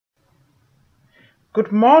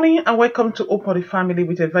Good morning and welcome to Hope for the Family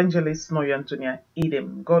with Evangelist Noyo Antonia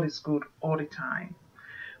Edem. God is good all the time.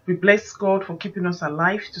 We bless God for keeping us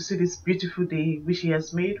alive to see this beautiful day which He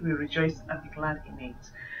has made. We rejoice and be glad in it.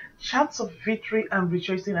 Shouts of victory and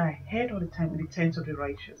rejoicing are heard all the time in the tents of the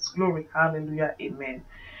righteous. Glory, hallelujah, amen.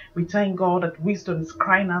 We thank God that wisdom is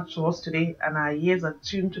crying out to us today and our ears are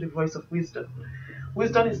tuned to the voice of wisdom.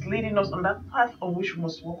 Wisdom is leading us on that path on which we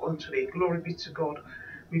must walk on today. Glory be to God.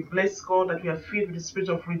 We bless God that we are filled with the spirit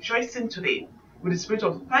of rejoicing today, with the spirit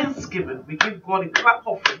of thanksgiving. We give God a clap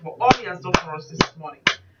offering for all He has done for us this morning.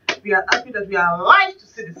 We are happy that we are alive to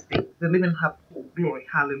see this day. The living have hope. Glory,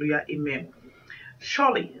 hallelujah, amen.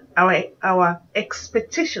 Surely our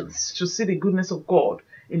expectations to see the goodness of God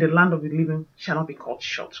in the land of the living shall not be cut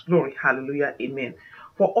short. Glory, hallelujah, amen.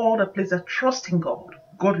 For all that place their trust in God,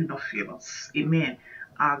 God will not fail us. Amen.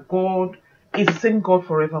 Our God is the same God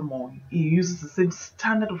forevermore. He uses the same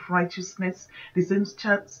standard of righteousness, the same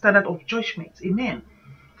standard of judgment. Amen.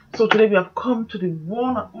 So today we have come to the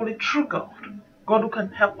one and only true God, God who can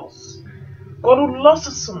help us, God who loves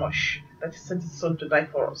us so much that He sent His Son to die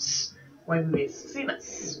for us when we were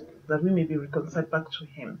sinners, that we may be reconciled back to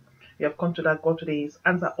Him. We have come to that God today. His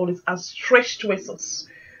hands are always outstretched towards us,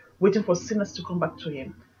 waiting for sinners to come back to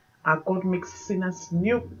Him. Our God makes sinners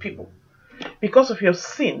new people. Because of your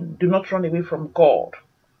sin, do not run away from God.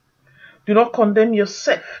 Do not condemn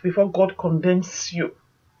yourself before God condemns you.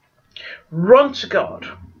 Run to God.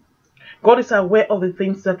 God is aware of the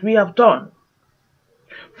things that we have done.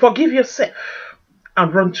 Forgive yourself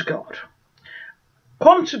and run to God.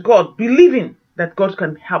 Come to God believing that God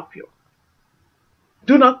can help you.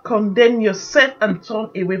 Do not condemn yourself and turn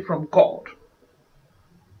away from God.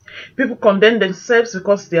 People condemn themselves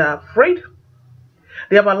because they are afraid.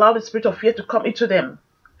 They have allowed the spirit of fear to come into them.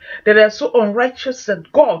 That they are so unrighteous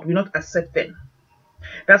that God will not accept them.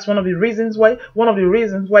 That's one of the reasons why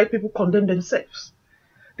people condemn themselves.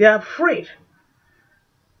 They are afraid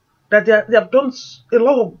that they have done a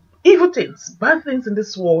lot of evil things, bad things in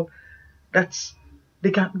this world, that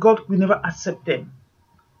God will never accept them.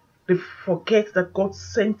 They forget that God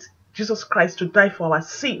sent Jesus Christ to die for our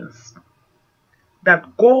sins.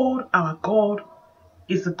 That God, our God,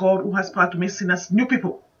 is the God who has power to make sinners new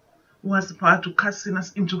people, who has the power to cast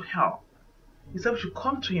sinners into hell. He said we should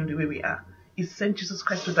come to Him the way we are. He sent Jesus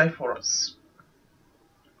Christ to die for us.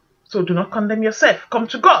 So do not condemn yourself. Come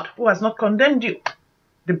to God, who has not condemned you.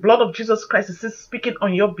 The blood of Jesus Christ is still speaking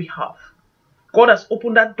on your behalf. God has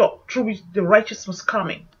opened that door through which the righteous must come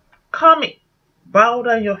in. Come in. Bow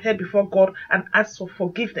down your head before God and ask for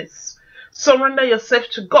forgiveness. Surrender yourself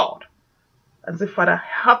to God and say, Father,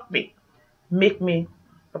 help me. Make me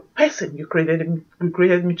the person you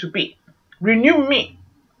created me to be. Renew me.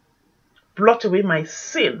 Blot away my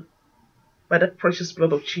sin by the precious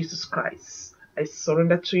blood of Jesus Christ. I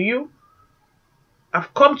surrender to you.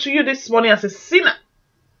 I've come to you this morning as a sinner.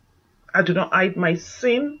 I do not hide my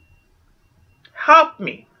sin. Help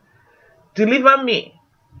me. Deliver me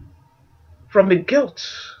from the guilt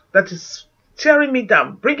that is tearing me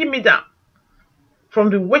down, bringing me down, from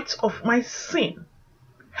the weight of my sin.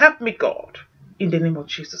 Help me, God, in the name of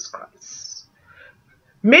Jesus Christ.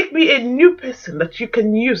 Make me a new person that you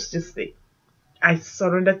can use this day. I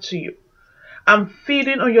surrender to you. I'm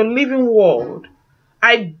feeding on your living word.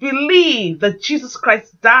 I believe that Jesus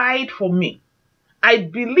Christ died for me. I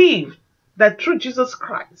believe that through Jesus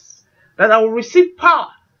Christ, that I will receive power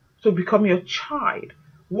to become your child.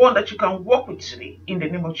 One that you can walk with today in the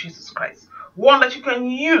name of Jesus Christ. One that you can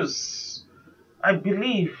use. I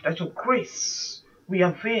believe that your grace will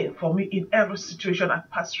avail for me in every situation I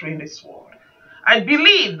pass through in this world. I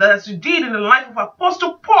believe that as you did in the life of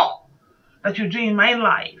Apostle Paul, that you do in my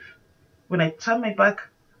life when I turn my back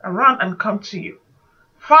around and come to you.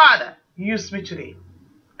 Father, use me today.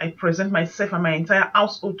 I present myself and my entire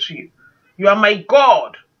household to you. You are my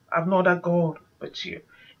God. I have no other God but you.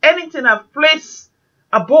 Anything I've placed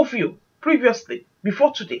above you previously,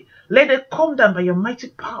 before today, let it come down by your mighty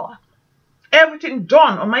power. Everything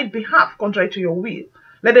done on my behalf contrary to your will,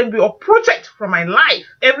 let them be uprooted from my life.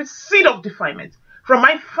 Every seed of defilement from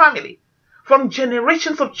my family, from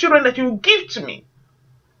generations of children that you give to me.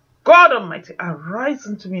 God Almighty, arise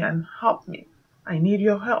unto me and help me. I need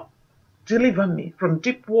your help. Deliver me from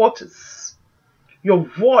deep waters. Your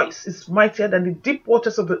voice is mightier than the deep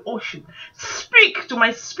waters of the ocean. Speak to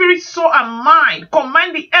my spirit, soul, and mind.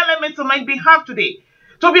 Command the elements on my behalf today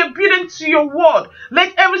to be obedient to your word.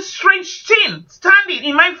 Let every strange thing standing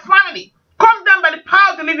in my family come down by the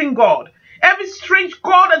power of the living God. Every strange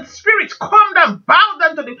God and spirit come down, bow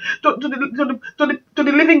down to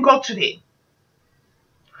the living God today.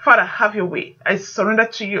 Father, have your way. I surrender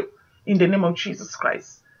to you. In the name of Jesus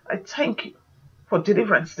Christ, I thank you for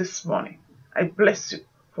deliverance this morning. I bless you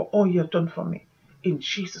for all you have done for me. In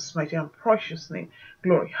Jesus' mighty and precious name.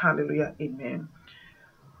 Glory, hallelujah, amen.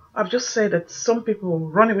 I've just said that some people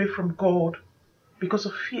run away from God because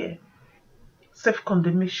of fear,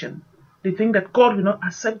 self-condemnation. They think that God will not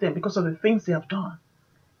accept them because of the things they have done.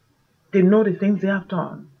 They know the things they have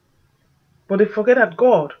done. But they forget that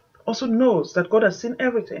God also knows that God has seen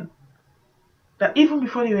everything. That even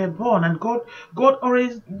before they were born, and God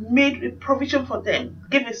always made a provision for them,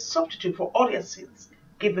 gave a substitute for all their sins,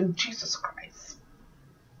 given Jesus Christ.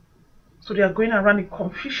 So they are going around in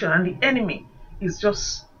confusion, and the enemy is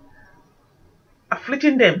just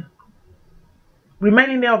afflicting them,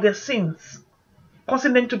 reminding them of their sins,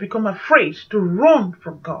 causing them to become afraid, to run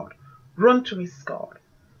from God, run to his God.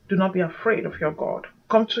 Do not be afraid of your God.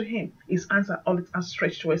 Come to him. His hands are always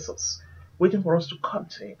outstretched towards us, waiting for us to come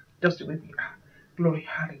to him, just the way we are. Glory,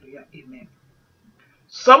 hallelujah, amen.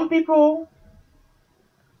 Some people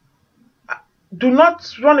do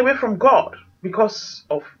not run away from God because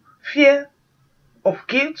of fear, of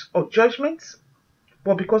guilt, or judgment,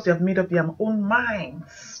 but because they have made up their own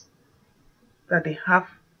minds that they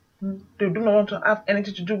do not want to have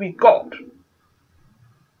anything to do with God.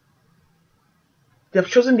 They have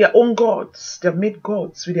chosen their own gods. They have made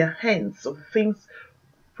gods with their hands of the things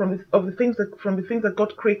from the things that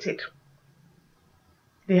God created.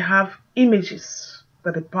 They have images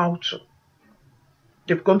that they bow to.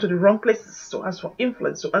 They've gone to the wrong places to ask for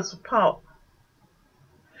influence, to ask for power.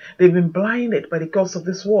 They've been blinded by the gods of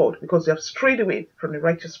this world because they have strayed away from the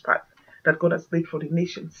righteous path that God has laid for the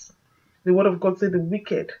nations. The word of God said the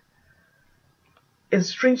wicked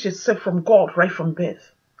estrange themselves from God right from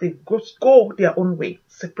birth. They go their own way,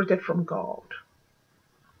 separated from God.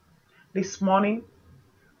 This morning,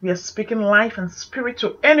 we are speaking life and spirit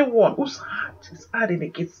to anyone whose heart is hardened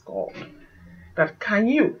against God. That can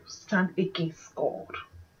you stand against God?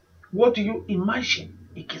 What do you imagine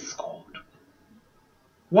against God?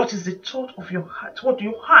 What is the thought of your heart? What do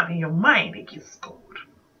you have in your mind against God?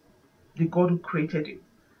 The God who created you.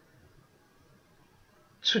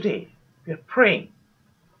 Today, we are praying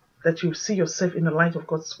that you see yourself in the light of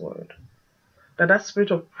God's word. That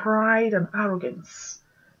spirit of pride and arrogance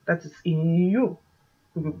that is in you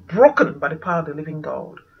will be broken by the power of the living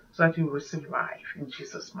God, so that you will receive life in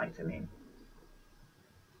Jesus' mighty name.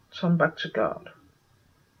 Turn back to God.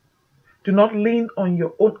 Do not lean on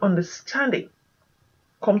your own understanding.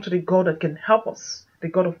 Come to the God that can help us, the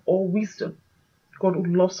God of all wisdom, God who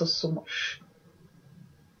loves us so much.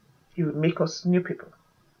 He will make us new people.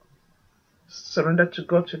 Surrender to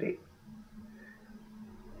God today.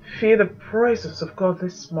 Feel the presence of God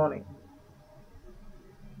this morning.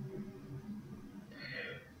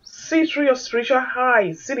 See through your spiritual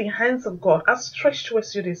eyes. See the hands of God outstretched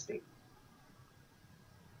towards you this day.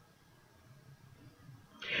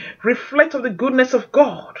 Reflect on the goodness of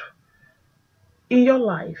God in your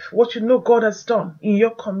life, what you know God has done in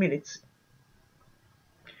your community.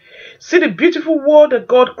 See the beautiful world that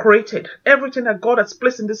God created, everything that God has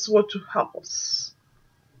placed in this world to help us.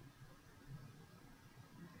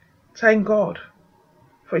 Thank God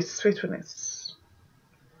for his faithfulness,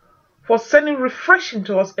 for sending refreshing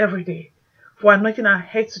to us every day, for anointing our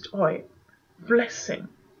heads with oil. Bless him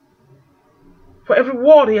for every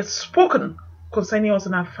word he has spoken concerning us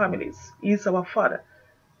and our families. He is our Father.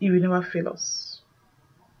 He will never fail us.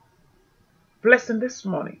 Bless him this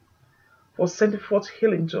morning for sending forth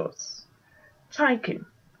healing to us. Thank him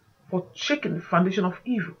for shaking the foundation of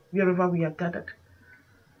evil wherever we are gathered.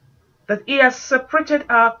 That he has separated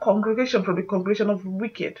our congregation from the congregation of the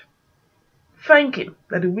wicked. Thank him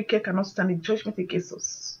that the wicked cannot stand in judgment against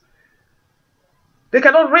us. They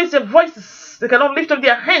cannot raise their voices. They cannot lift up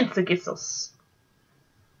their hands against us.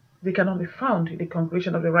 They cannot be found in the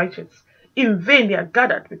congregation of the righteous. In vain they are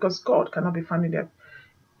gathered, because God cannot be found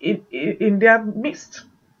in their midst.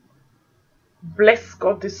 Bless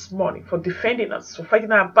God this morning for defending us, for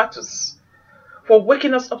fighting our battles, for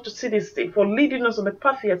waking us up to see this day, for leading us on the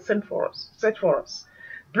path he has set for us.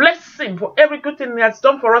 Bless him for every good thing he has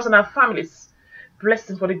done for us and our families. Bless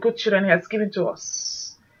him for the good children he has given to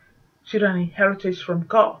us. Children and heritage from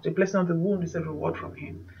God. The blessing of the womb is a reward from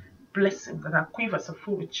him. Bless him that our quivers are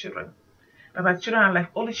full with children. That our children are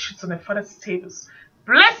like olive shoots on their father's tables.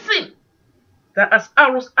 Bless him that as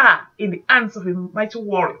arrows are in the hands of a mighty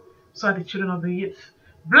warrior, so are the children of the youth.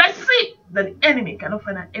 Bless him that the enemy cannot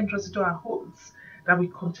find an entrance into our homes, that we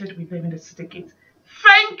contend with them in the city gate.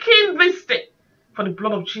 Thank him this day for the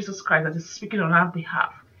blood of Jesus Christ that is speaking on our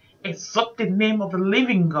behalf. Exalt the name of the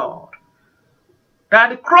living God. That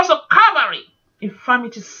at the cross of Calvary,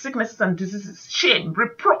 infirmities, sicknesses, and diseases, shame,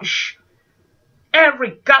 reproach,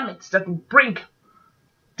 every garment that will bring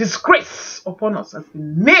disgrace upon us has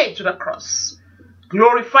been nailed to the cross.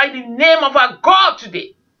 Glorify the name of our God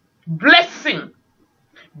today. Blessing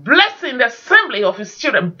the assembly of his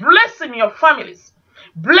children, blessing your families,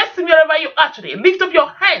 blessing wherever you are today. Lift up your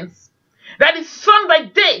hands, that the sun by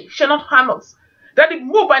day shall not harm us, that the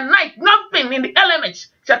moon by night, nothing in the elements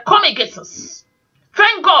shall come against us.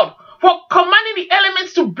 Thank God for commanding the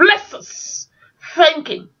elements to bless us. Thank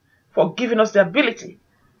him for giving us the ability,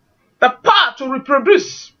 the power to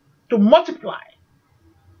reproduce, to multiply,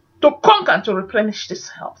 to conquer, and to replenish this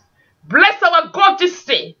health. Bless our God this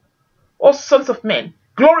day, O sons of men.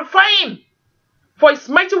 Glorify him for his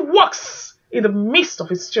mighty works in the midst of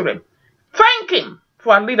his children. Thank him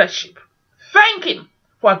for our leadership. Thank him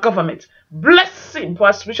for our government. Bless him for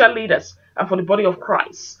our spiritual leaders and for the body of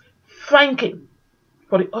Christ. Thank him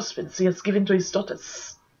for the husbands he has given to his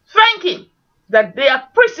daughters. Thank him that they are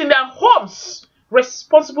priests in their homes,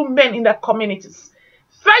 responsible men in their communities.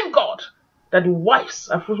 Thank God that the wives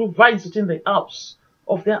are fruitful vines within the house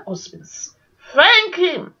of their husbands. Thank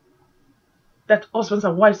him that husbands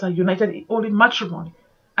and wives are united in holy matrimony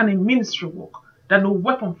and in ministry work, that no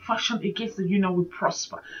weapon fashioned against the union will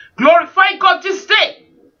prosper. Glorify God this day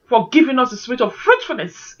for giving us the spirit of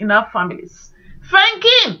fruitfulness in our families. Thank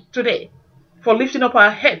him today for lifting up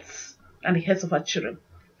our heads and the heads of our children.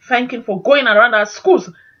 Thank him for going around our schools,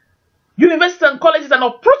 universities, and colleges and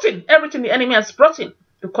uprooting everything the enemy has brought in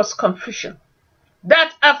to cause confusion.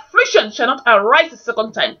 That affliction shall not arise a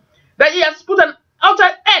second time. That he has put an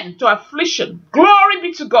utter end to affliction. Glory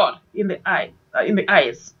be to God in the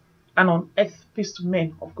highest, and on earth peace to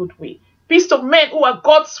men of good will. Peace to men who are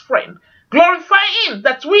God's friend. Glorify him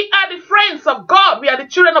that we are the friends of God. We are the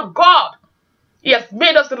children of God. He has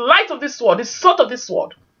made us the light of this world, the salt of this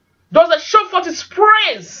world. Those that show forth his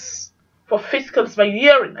praise. For faith comes by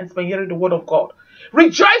hearing, and it's by hearing the word of God.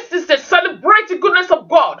 Rejoice this day, celebrate the goodness of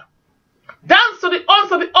God. Dance to the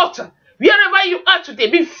horns of the altar. Wherever you are today,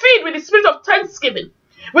 be filled with the spirit of thanksgiving,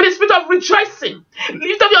 with the spirit of rejoicing.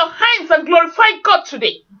 Lift up your hands and glorify God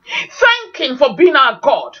today. Thank him for being our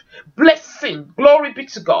God. Bless him. Glory be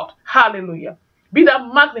to God. Hallelujah. Be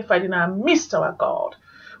thou magnified in our midst, our God.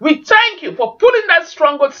 We thank you for pulling that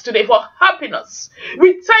strongholds today, for happiness.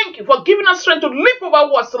 We thank you for giving us strength to leap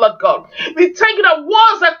over walls, Lord God. We thank you that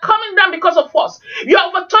walls are coming down because of us. You are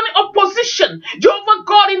overturning opposition. Jehovah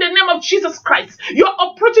God, in the name of Jesus Christ, you are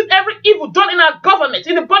uprooting every evil done in our government,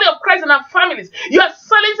 in the body of Christ and our families. You are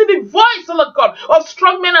silencing the voice, Lord God, of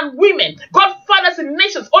strong men and women, God fathers in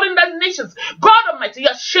nations, holding down nations. God Almighty, you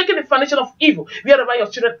are shaking the foundation of evil wherever your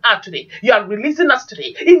children are today. You are releasing us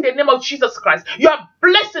today in the name of Jesus Christ. You are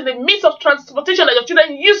blessed in the midst of transportation that your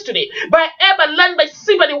children use today, by air, by land, by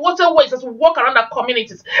sea, by the waterways, as we walk around our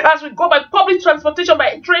communities, as we go by public transportation,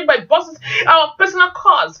 by train, by buses, our personal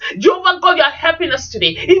cars. Jehovah God, you are helping us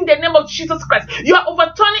today in the name of Jesus Christ. You are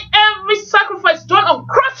overturning every sacrifice done on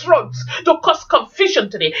crossroads to cause confusion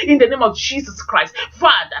today in the name of Jesus Christ.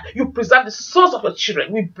 Father, you preserve the souls of your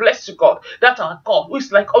children. We bless you, God, that our God who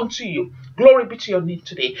is like unto you. Glory be to your name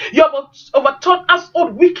today. You have overturned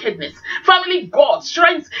household wickedness, family gods,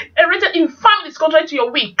 shrines erected in families contrary to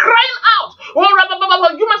your will, crying out,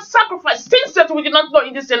 oh, human sacrifice, things that we did not know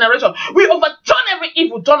in this generation. We overturn every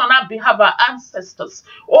evil done on our behalf, our ancestors.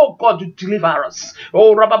 Oh God, you deliver us.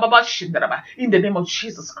 Oh, in the name of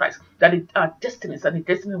Jesus Christ, that our destinies and the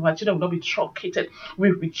destiny of our children will not be truncated.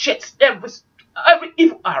 We reject every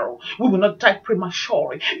evil arrow. We will not die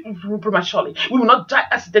prematurely. We will not die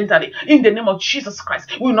accidentally. In the name of Jesus Christ,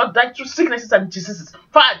 we will not die through sicknesses and diseases.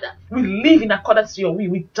 Father, we live in accordance to your will.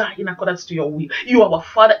 We die in accordance to your will. You are our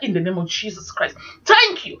Father in the name of Jesus Christ.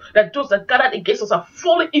 Thank you that those that gathered against us are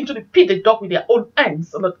falling into the pit they dug with their own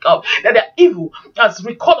hands, Lord God. That their evil has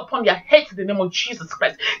recalled upon their heads in the name of Jesus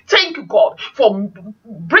Christ. Thank you, God, for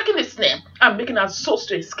breaking the snare and making our souls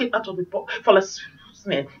to escape out of the fallen.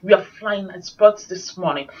 We are flying as birds this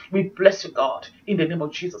morning. We bless you, God, in the name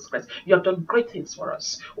of Jesus Christ. You have done great things for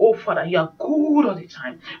us. Oh, Father, you are good all the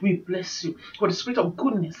time. We bless you for the spirit of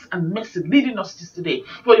goodness and mercy leading us this today.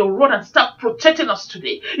 For your rod and staff protecting us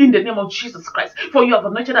today, in the name of Jesus Christ. For you have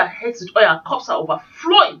anointed our heads with oil, our cups are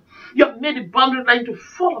overflowing. You have made the boundary line to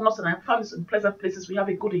fall on us and our families in pleasant places. We have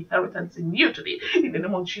a good inheritance in you today, in the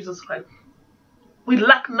name of Jesus Christ. We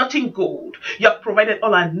lack nothing good. You have provided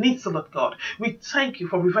all our needs, O Lord God. We thank you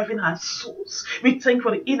for reviving our souls. We thank you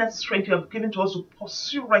for the inner strength you have given to us to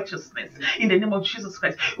pursue righteousness in the name of Jesus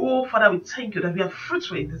Christ. Oh, Father, we thank you that we are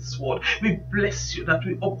fruitful in this world. We bless you that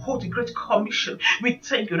we uphold the Great Commission. We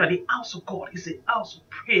thank you that the house of God is a house of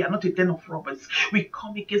prayer, not a den of robbers. We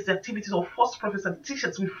come against the activities of false prophets and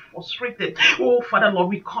teachers. We frustrate them. Oh, Father, Lord,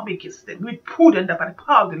 we come against them. We pull them down by the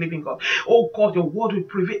power of the living God. Oh, God, your word will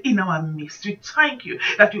prevail in our midst. We thank you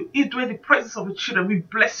that you indwell the presence of the children. We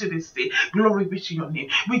bless you this day. Glory be to your name.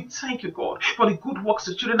 We thank you, God, for the good works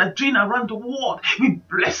the children are doing around the world. We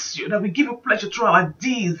bless you that we give you pleasure through our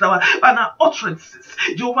deeds and our utterances.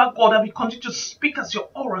 Jehovah God, that we continue to speak as your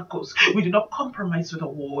oracles. We do not compromise with the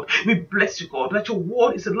word. We bless you, God, that your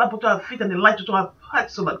word is a lamp unto our feet and a light unto our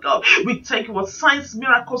path, so that God, we thank you for signs,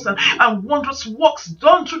 miracles, and wondrous works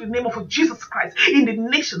done through the name of Jesus Christ in the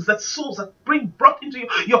nations, that souls that brought into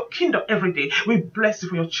your kingdom every day. We bless you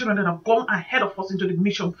for your children that have gone ahead of us into the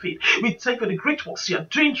mission field. We thank you for the great works you are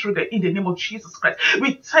doing through them in the name of Jesus Christ.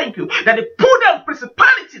 We thank you that they pull down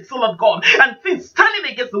principalities, O Lord God, and things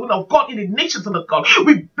standing against the will of God in the nations, O Lord God.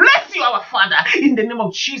 We bless you, our Father, in the name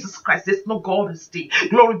of Jesus Christ. There's no God as thee.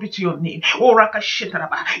 Glory be to your name. Oh,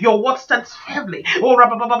 Rakashetaraba. Your word stands firmly. Oh,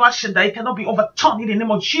 Rabababashenda. It cannot be overturned in the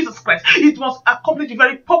name of Jesus Christ. It must accomplish the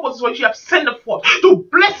very purpose which you have sent it forth to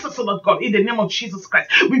bless us, O Lord God, in the name of Jesus Christ.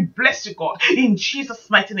 We bless you, God, in Jesus'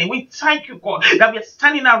 mighty name. We thank you, God, that we are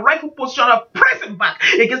standing in our rightful position of pressing back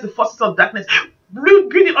against the forces of darkness,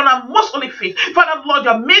 building on our most holy faith. Father, Lord,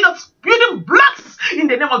 you have made us building blocks in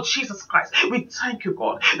the name of Jesus Christ. We thank you,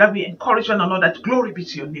 God, that we encourage one another. That glory be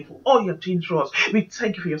to your name for all you're doing through us. We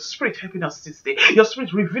thank you for your spirit helping us this day. Your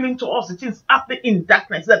spirit revealing to us the things happening in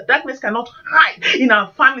darkness, that darkness cannot hide in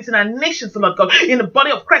our families, in our nations, Lord God, in the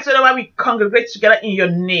body of Christ, wherever we congregate together in your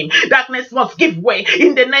name. Darkness must give way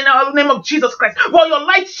in the name of Jesus Christ. For your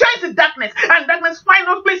light shines in darkness, and darkness finds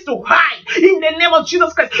no place to hide. In the name of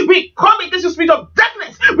Jesus Christ, we come against the spirit of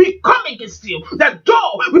darkness. We come against you, that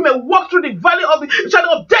though we may walk through the valley of the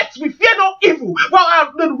shadow of death, we fear no evil.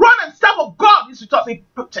 While the rod and staff of God is with us, it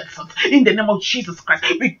protects us. In the name of Jesus Christ,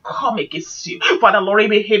 we come against you. Father, Lord,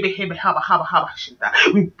 we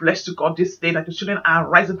bless you, God, this day that the children are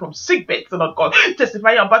rising from sick beds, Lord God,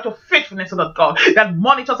 testifying about your faithfulness, Lord God, that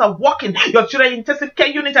monitors are walking, your children in intensive care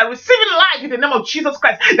unit are receiving life in the name of Jesus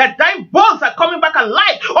Christ, that dying bones are coming back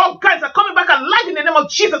alive, all kinds are coming back alive in the name of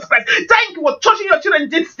Jesus Christ. Thank you for touching your children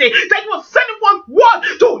this day. Thank you for sending forth word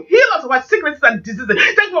to heal us of our sicknesses and diseases.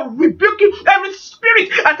 Thank you for rebuking every spirit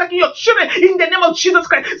attacking your children in the name of Jesus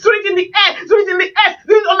Christ. Spirit in the air, spirit in the earth,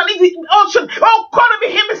 spirit underneath the ocean, all call of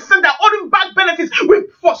behemoths that are holding back benefits, we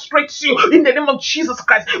frustrate you in the name of Jesus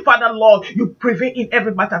Christ. Father, Lord, you prevail in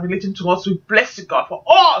every matter relating to us. We bless you, God, for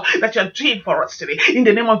all that you are doing for us today. In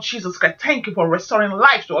the name of Jesus Christ, thank you for restoring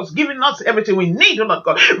life to us, giving us everything we need, oh Lord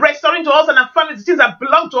God, restoring to us and our families the things that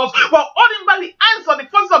belong to us, for holding back the hands of the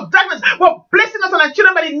forces of darkness, for blessing us and our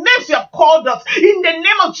children by the names you have called us. In the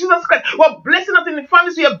name of Jesus Christ, for blessing us in the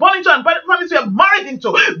families we are born into and by the families we are married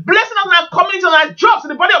into, blessing us in our community and our jobs, in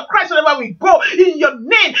the body of Christ, wherever we go, in your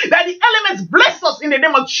name, that the elements bless us in the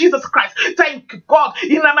name of Jesus Christ. Thank you, God.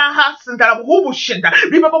 In my hearts and who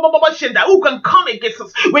can come against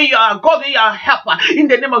us when you are God, when you are a helper, in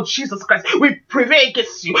the name of Jesus Christ. We prevail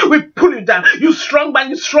against you, we pull you down. You strong man,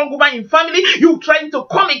 you strong woman in family, you trying to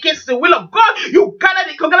come against the will of God, you gather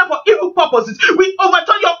for evil purposes. We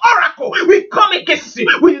overturn your oracle, we come against you.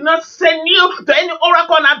 We do not send you to any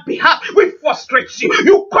oracle on our behalf. We frustrate you.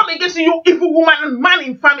 You come against you evil woman and man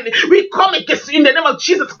in family. We come against you in the name of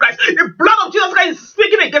Jesus Christ. The blood of Jesus Christ is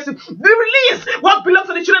speaking against you. Release what belongs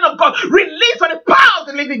to the children of God. Release by the power of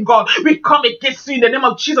the living God. We come against you in the name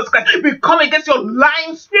of Jesus Christ. We come against your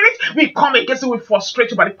lying spirit. We come against you. We frustrate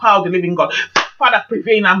you by the power of the living God. Father,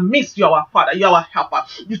 prevail in our midst. You are our Father, you are our helper.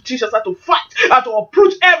 You teach us how to fight, how to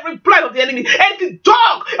approach every plan of the enemy. Any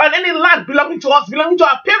dog and any land belonging to us, belonging to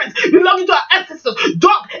our parents, belonging to our ancestors,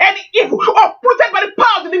 dog, any evil, uprooted by the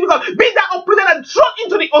power of the living God, be that uprooted and thrown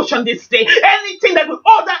into the ocean this day. Anything that will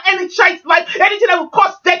order any child's life, anything that will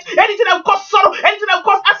cause death, anything that will cause sorrow, anything that will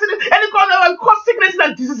cause accident, anything that will cause sickness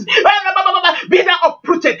and diseases, be that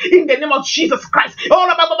uprooted in the name of Jesus Christ.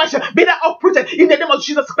 Be that uprooted in the name of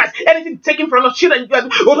Jesus Christ. Anything taken from us children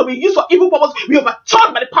or to be used for evil purpose, we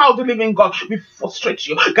overturn by the power of the living God. We frustrate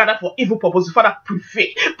you, gather for evil purpose. Father, prevail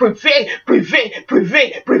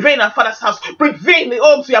in our Father's house, prevail in the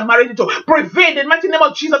homes we are married into, prevail in the mighty name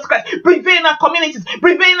of Jesus Christ, prevail in our communities,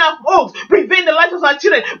 prevail in our homes, prevail in the lives of our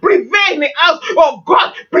children, prevail in the house of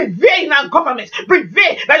God, prevail in our government,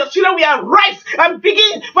 prevail that your children will arise and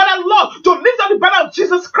begin, Father Lord, to lift up the banner of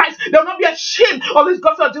Jesus Christ. There will not be the shame of this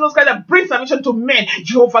gospel of Jesus Christ that brings salvation to men.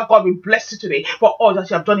 Jehovah God, we bless you today for all that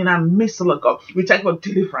you have done in our midst, Lord God. We thank you for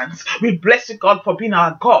deliverance. We bless you, God, for being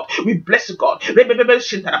our God. We bless you, God. In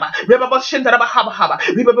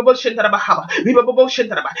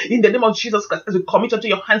the name of Jesus Christ, as we commit unto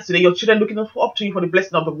your hands today, your children looking up to you for the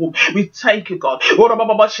blessing of the womb. We thank you, God.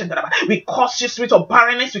 We curse you, spirit of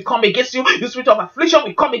barrenness. We come against you. You spirit of affliction,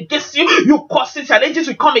 we come against you. You causing challenges,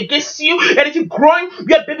 we come against you. Anything growing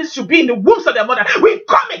where babies should be in the wombs of their mother, we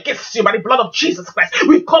come against you by the blood of Jesus Christ.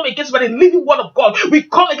 We come against you by the living word of God. We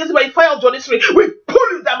come against you by the fire of the Holy Spirit. We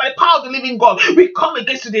pull you down by the power of the living God. We come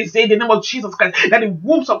against you this day in the name of Jesus Christ. That the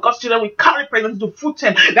wombs of God's children will carry pregnancy to full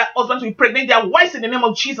term. That husbands will pregnant their wives in the name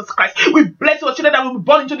of Jesus Christ. We bless our children that will be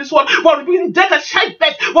born into this world. While rebuking death and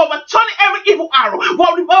childbirth. While returning every evil arrow.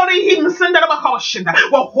 While revolving him, send that about our shinda.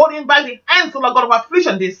 While holding back the hands of the God of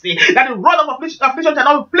affliction this day. That the rod of affliction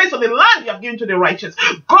cannot be placed on the land you have given to the righteous.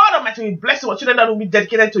 God Almighty, we bless our children that will be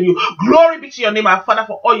dedicated to you. Glory be to your name, our Father,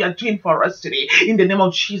 for all you are doing for us today. In the name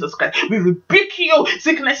of Jesus Christ, we rebuke you.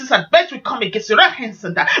 Sicknesses and death, we come against you.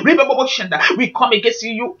 We come against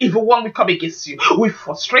you, you evil one. We come against you. We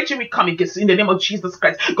frustrate you. We come against you. In the name of Jesus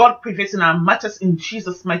Christ, God prevails in our matters in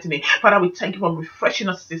Jesus' mighty name. Father, we thank you for refreshing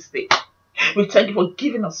us this day. We thank you for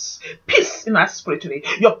giving us peace in our spirit today.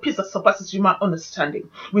 Your peace that surpasses human understanding.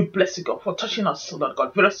 We bless you, God, for touching us, Lord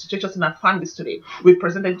God. Various situations in our families today. We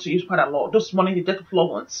present them to you, Father, Lord. Those mourning the death of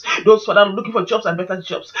loved ones. Those, Father, looking for jobs and better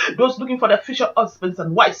jobs. Those looking for their future husbands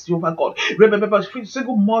and wives, Jehovah God. Remember,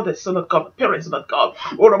 single mothers, Lord God, parents, Lord God.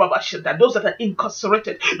 Those that are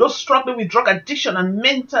incarcerated. Those struggling with drug addiction and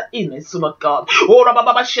mental illness, Lord God.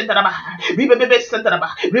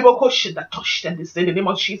 Touch them this day in the name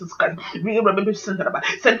of Jesus Christ.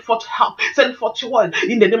 Send forth help, send forth your word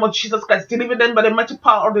in the name of Jesus Christ. Deliver them by the mighty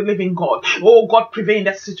power of the living God. Oh God, prevail in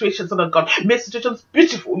their situations, oh God. Make situations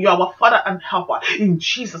beautiful. You are our Father and helper in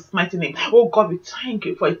Jesus' mighty name. Oh God, we thank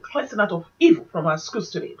you for a cleansing out of evil from our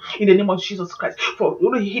schools today in the name of Jesus Christ. For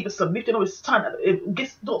lifting up a standard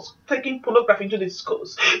against those taking pornography into the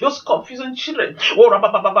schools, those confusing children.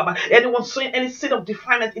 Oh, anyone sowing any sin of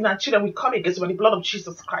defilement in our children, we come against by the blood of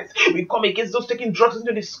Jesus Christ. We come against those taking drugs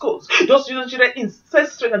into the schools. Those children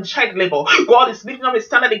incestuous and child labor. God is lifting up a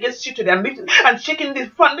standard against you today and shaking the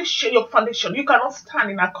foundation, your foundation. You cannot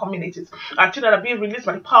stand in our communities. Our children are being released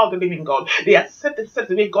by the power of the living God. They accept themselves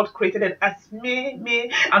the way God created them as male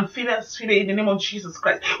and female in the name of Jesus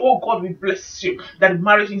Christ. Oh God, we bless you that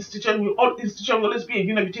marriage institution will always be a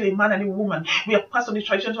union between a man and a woman. We have passed on the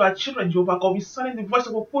tradition to our children, Jehovah God. We silence the voice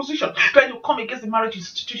of opposition, trying to come against the marriage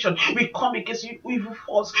institution. We come against you evil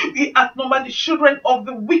force. We outnumber the children of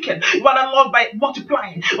the wicked. Father Lord, by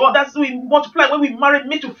multiplying. Oh, that's we multiply when we marry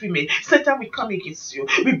male to female. Satan, we come against you.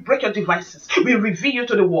 We break your devices. We reveal you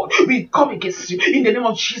to the world. We come against you in the name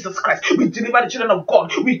of Jesus Christ. We deliver the children of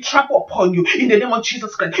God. We trample upon you in the name of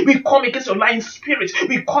Jesus Christ. We come against your lying spirit.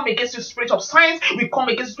 We come against the spirit of science. We come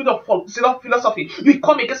against the spirit of philosophy. We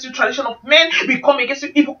come against the tradition of men. We come against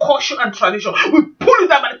the evil culture and tradition. We pull it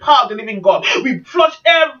down by the power of the living God. We flush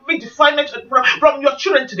every defilement from your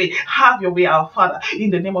children today. Have your way, our Father, in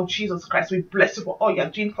the name of Jesus Christ. We bless you for all you are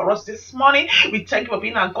doing for us this morning. We thank you for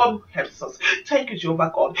being our God who helps us. Thank you,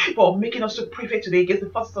 Jehovah God, for making us to prevail today against the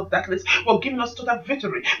forces of darkness, for giving us total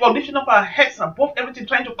victory, for lifting up our heads above everything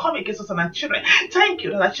trying to come against us and our children. Thank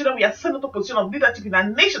you that our children, we are sent into a position of leadership in our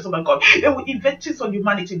nations, oh my God. They will invent things on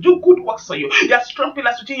humanity, do good works for you. They are strong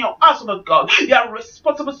pillars within your house, oh my God. They are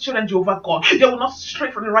responsible children, Jehovah God. They will not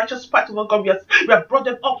stray from the righteous path, oh my God. We have brought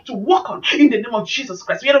them up to walk on in the name of Jesus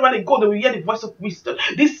Christ. Wherever they go, they will hear the voice of wisdom.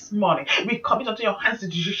 This morning, we commit unto your hands the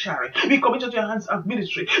judiciary. We commit unto your hands our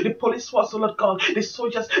military, the police force, oh Lord God, the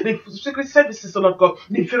soldiers, the secret services, oh Lord God,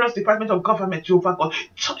 the various departments of government, Jehovah God.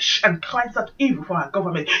 Touch and cleanse that evil from our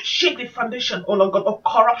government. Shake the foundation, oh Lord God, of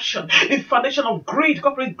corruption, the foundation of greed,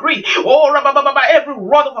 corporate greed. Oh, every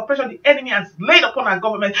rod of oppression the enemy has laid upon our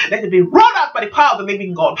government, let it be rolled out by the power of the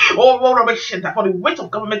living God. Oh, for the weight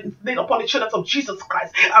of government is laid upon the children of Jesus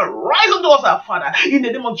Christ. Arise unto us, our Father, in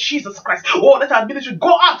the name of Jesus Christ. Oh, let our military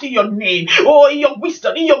go out in your name. Oh, in your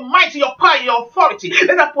wisdom, in your might, in your power, in your authority.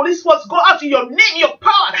 Let our police force go out in your name, in your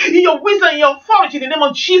power, in your wisdom, in your authority, in the name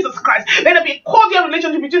of Jesus Christ. Let there be a cordial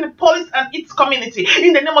relationship between the police and its community,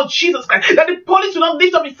 in the name of Jesus Christ. That the police will not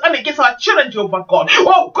lift up its hand against our children, Jehovah God.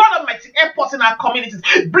 Oh, God Almighty, help us in our communities.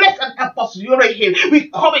 Bless and help us. You're here. We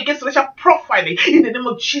come against racial profiling in the name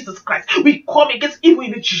of Jesus Christ. We come against evil in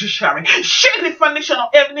in the judiciary. Shake the foundation of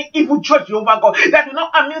every evil judge, Jehovah God, that do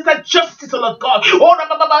not administer justice, O Lord God. Oh,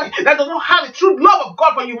 that does not have the true love of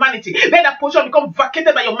God for humanity. Let that position become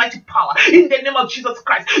vacated by your mighty power. In the name of Jesus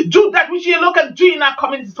Christ. Do that which you alone can do in our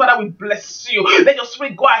communities, Father. We bless you. Let your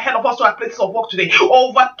spirit go ahead of us to our places of work today.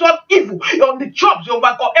 Overturn evil on the jobs,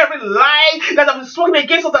 Jehovah God. Every lie that has been spoken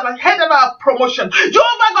against us that has hindered our promotion.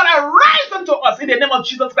 Jehovah God, arise unto us in the name of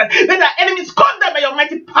Jesus Christ. Let our enemies come down by your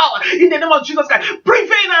mighty power in the name of Jesus Christ.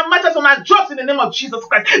 Prevail in our matters on our jobs in the name of Jesus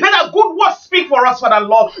Christ. Let our good words speak for us, Father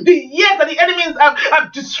Lord. The years that the enemies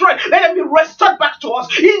have destroyed, let them be restored back to us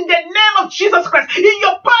in the name of Jesus Christ. In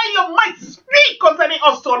your power, in your might, speak concerning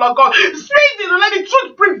us, O Lord God. Speak, let the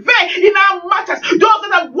truth prevail in our matters. Those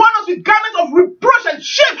that have worn us with garments of reproach and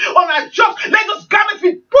shame on our jobs, let those garments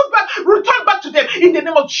be put back, returned back to them in the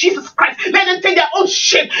name of Jesus Christ. Let them take their own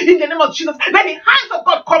shame in the name of Jesus. Let the hands of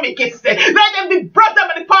God come against them. Let them be brought down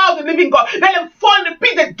by the power of the living God. Let them fall in the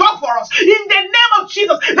pit they dug for us in the name of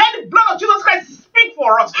Jesus. Let the blood of Jesus Christ speak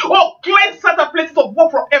for us. Oh, cleanse certain places of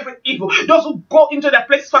work from every evil. Those who go into their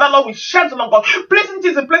places, Father Lord, we shame, Lord God, placing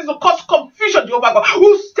things in places to cause confusion, Jehovah God,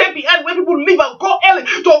 who stay behind where people live and go early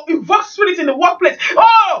to invoke spirits in the workplace.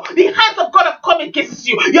 Oh, the hands of God have come against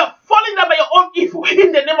you. You are falling down by your own evil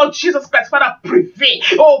in the name of Jesus Christ. Father, prevail.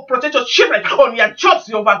 Oh, protect your children on your jobs,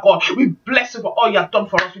 Jehovah God. We bless you for all you have done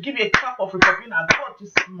for us. We give you a clap of being our God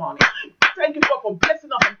this morning. Thank you, God, for blessing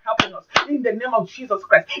us and helping us. In the name of Jesus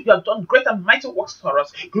Christ, you have done great and mighty works for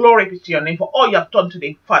us. Glory be to your name for all you have done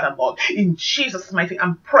today, Father Lord. In Jesus' mighty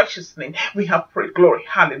and precious name, we have prayed. Glory.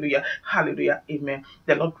 Hallelujah. Hallelujah. Amen.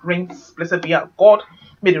 The Lord reigns. Blessed be our God.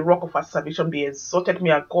 May the rock of our salvation be exalted.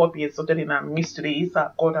 May our God be exalted in our midst today. He is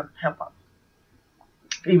our God and helper.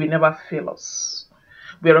 He will never fail us.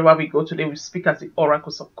 Wherever we go today, we speak as the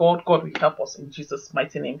oracles of God. God will help us in Jesus'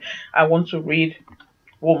 mighty name. I want to read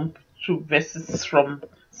 1-2 verses from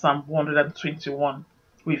Psalm 121.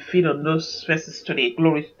 We feed on those verses today.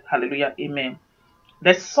 Glory, hallelujah, amen.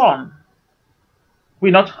 The sun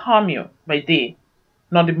will not harm you by day,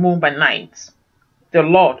 nor the moon by night. The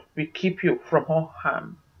Lord will keep you from all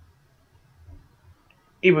harm.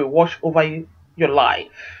 He will watch over your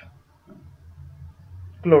life.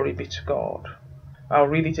 Glory be to God. I'll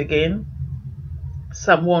read it again.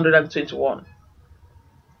 Psalm 121,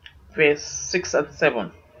 verse 6 and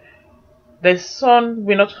 7. The sun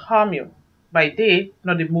will not harm you by day,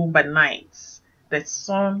 nor the moon by night. The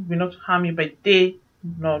sun will not harm you by day,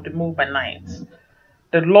 nor the moon by night.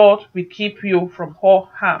 The Lord will keep you from all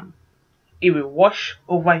harm. He will watch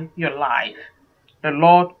over your life. The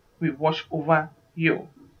Lord will watch over you.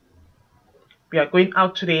 We are going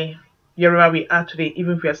out today, wherever we are today,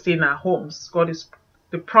 even if we are staying in our homes.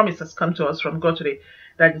 The promise has come to us from God today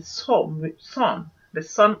that the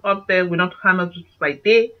sun up there will not harm us by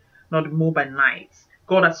day, nor the moon by night.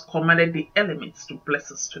 God has commanded the elements to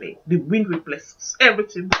bless us today. The wind will bless us.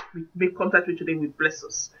 Everything we make contact with today will bless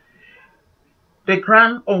us. The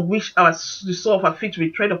ground on which the sole of our feet will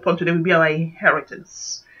tread upon today will be our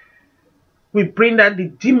inheritance. We bring down the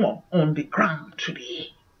demon on the ground today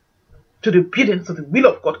to the obedience of the will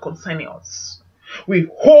of God concerning us. We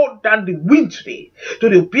hold down the wind today to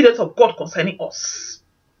the obedience of God concerning us.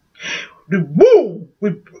 The moon,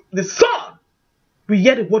 the sun, we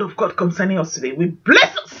hear the word of God concerning us today. We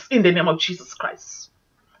bless us in the name of Jesus Christ.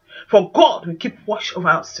 For God will keep watch over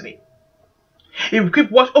us today. He will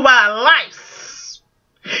keep watch over our lives.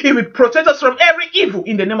 He will protect us from every evil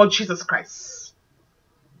in the name of Jesus Christ.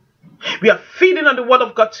 We are feeding on the word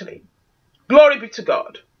of God today. Glory be to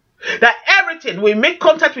God. That everything we make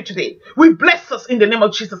contact with today will bless us in the name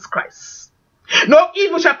of Jesus Christ. No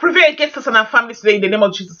evil shall prevail against us and our families today in the name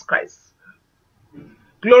of Jesus Christ.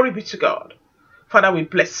 Glory be to God. Father, we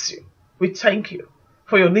bless you. We thank you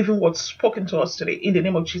for your living word spoken to us today in the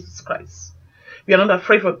name of Jesus Christ. We are not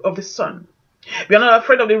afraid of the sun. We are not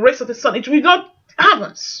afraid of the rays of the sun. It will not harm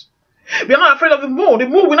us. We are not afraid of the moon. The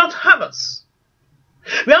moon will not harm us.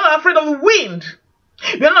 We are not afraid of the wind.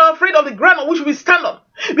 We are not afraid of the ground on which we stand on.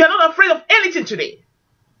 We are not afraid of anything today.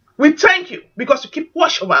 We thank you because you keep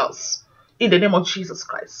watch over us in the name of Jesus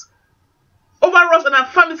Christ. Over us and our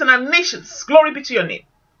families and our nations. Glory be to your name.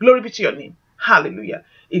 Glory be to your name. Hallelujah.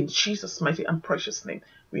 In Jesus' mighty and precious name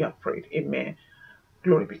we have prayed. Amen.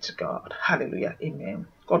 Glory be to God. Hallelujah. Amen.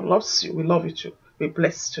 God loves you. We love you too. We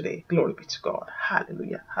bless today. Glory be to God.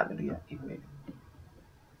 Hallelujah. Hallelujah. Amen.